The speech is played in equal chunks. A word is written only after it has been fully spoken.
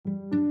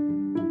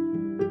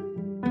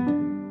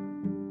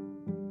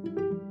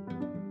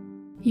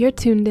You're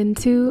tuned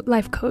into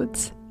Life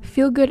Codes,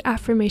 feel-good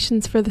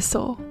affirmations for the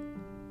soul.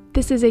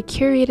 This is a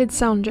curated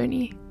sound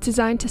journey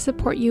designed to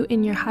support you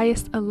in your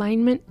highest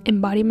alignment,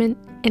 embodiment,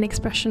 and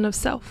expression of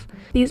self.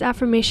 These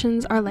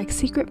affirmations are like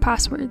secret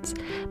passwords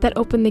that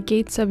open the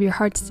gates of your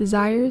heart's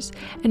desires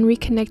and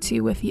reconnect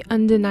you with the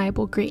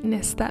undeniable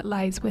greatness that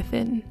lies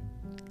within.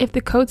 If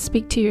the codes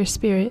speak to your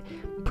spirit,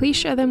 please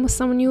share them with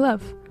someone you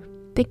love.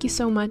 Thank you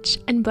so much,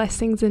 and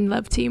blessings and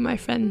love to you, my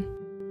friend.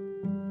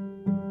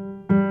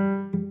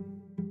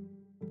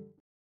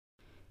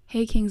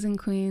 Hey kings and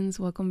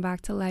queens, welcome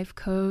back to Life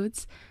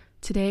Codes.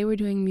 Today we're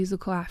doing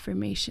musical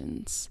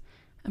affirmations.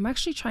 I'm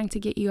actually trying to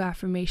get you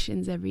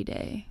affirmations every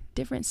day,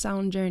 different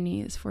sound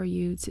journeys for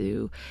you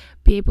to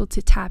be able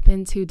to tap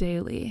into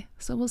daily.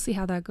 So we'll see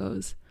how that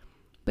goes.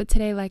 But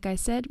today, like I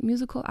said,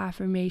 musical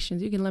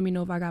affirmations. You can let me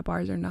know if I got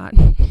bars or not.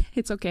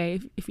 It's okay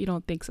if you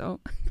don't think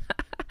so.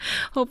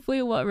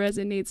 Hopefully what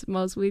resonates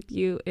most with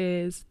you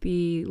is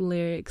the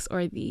lyrics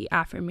or the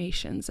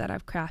affirmations that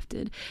I've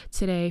crafted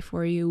today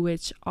for you,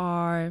 which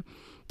are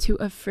to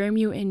affirm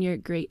you in your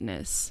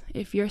greatness.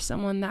 If you're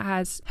someone that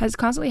has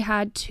constantly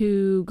had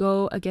to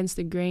go against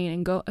the grain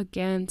and go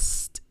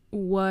against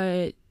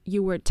what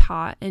you were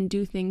taught and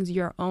do things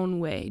your own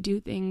way, do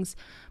things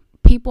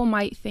people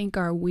might think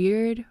are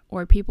weird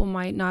or people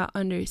might not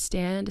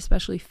understand,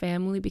 especially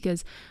family,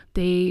 because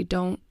they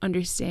don't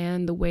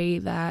understand the way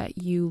that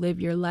you live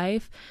your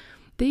life.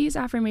 These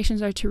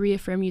affirmations are to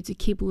reaffirm you to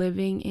keep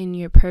living in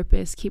your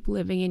purpose, keep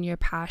living in your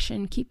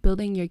passion, keep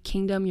building your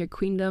kingdom, your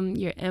queendom,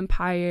 your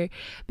empire,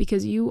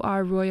 because you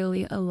are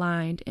royally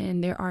aligned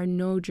and there are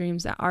no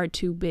dreams that are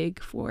too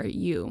big for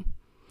you.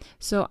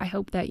 So I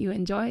hope that you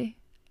enjoy.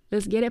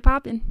 Let's get it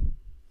poppin'.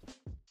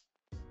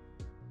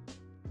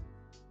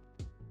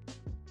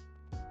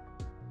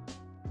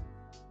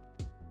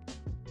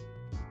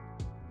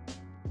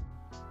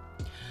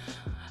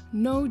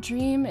 No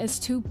dream is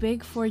too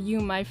big for you,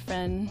 my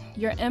friend.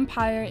 Your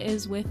empire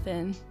is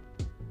within.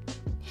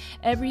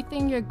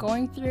 Everything you're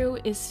going through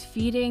is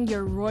feeding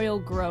your royal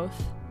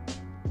growth.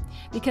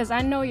 Because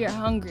I know you're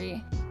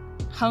hungry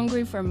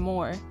for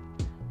more.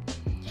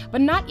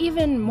 But not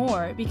even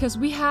more, because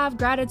we have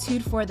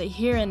gratitude for the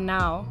here and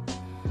now.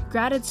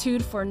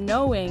 Gratitude for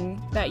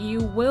knowing that you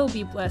will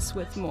be blessed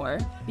with more,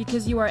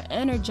 because you are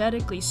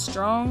energetically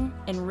strong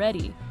and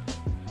ready.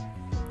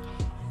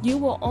 You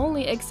will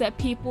only accept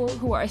people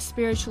who are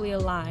spiritually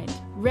aligned,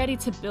 ready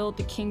to build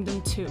the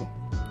kingdom too.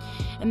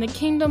 And the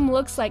kingdom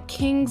looks like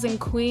kings and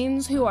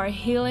queens who are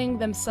healing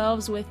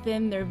themselves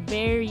within their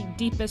very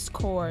deepest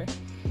core.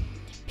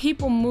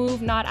 People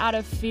move not out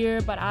of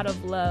fear, but out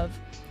of love.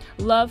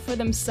 Love for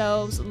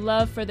themselves,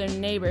 love for their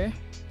neighbor.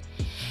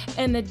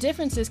 And the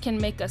differences can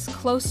make us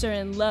closer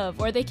in love,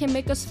 or they can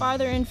make us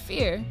farther in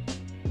fear.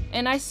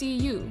 And I see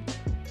you.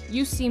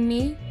 You see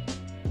me.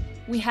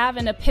 We have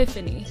an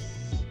epiphany.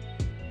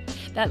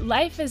 That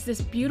life is this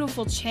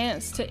beautiful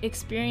chance to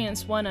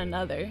experience one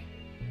another.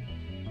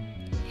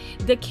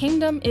 The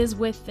kingdom is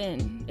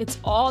within. It's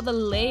all the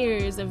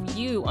layers of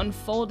you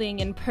unfolding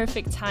in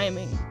perfect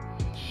timing.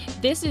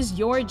 This is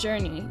your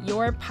journey,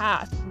 your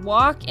path.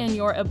 Walk in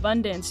your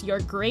abundance,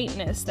 your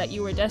greatness that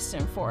you were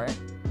destined for.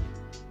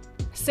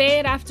 Say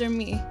it after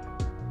me.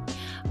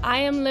 I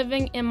am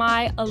living in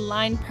my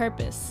aligned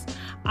purpose.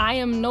 I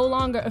am no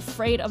longer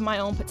afraid of my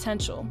own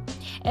potential.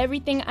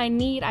 Everything I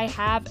need, I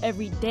have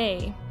every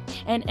day.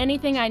 And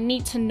anything I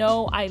need to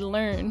know, I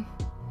learn.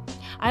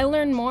 I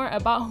learn more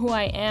about who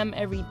I am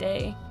every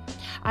day.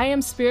 I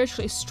am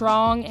spiritually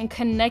strong and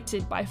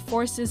connected by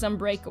forces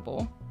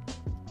unbreakable.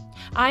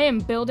 I am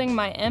building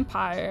my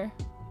empire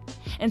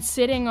and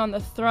sitting on the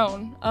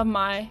throne of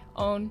my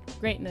own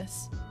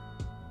greatness.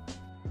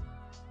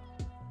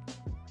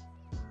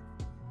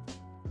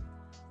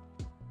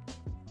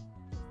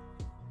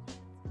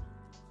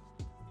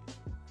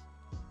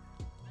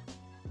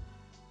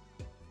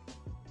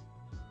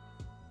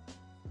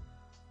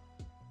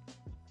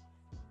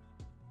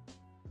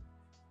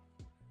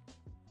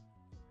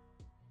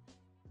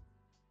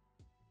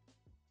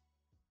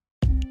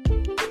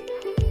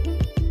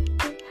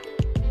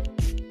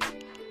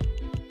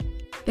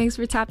 Thanks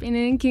for tapping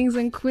in, kings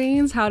and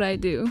queens. How'd I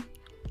do?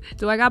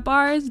 Do I got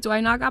bars? Do I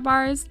not got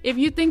bars? If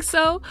you think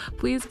so,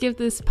 please give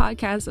this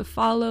podcast a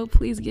follow.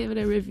 Please give it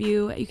a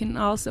review. You can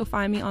also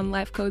find me on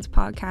Life Codes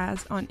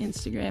Podcast on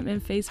Instagram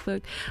and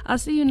Facebook. I'll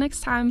see you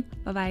next time.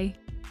 Bye-bye.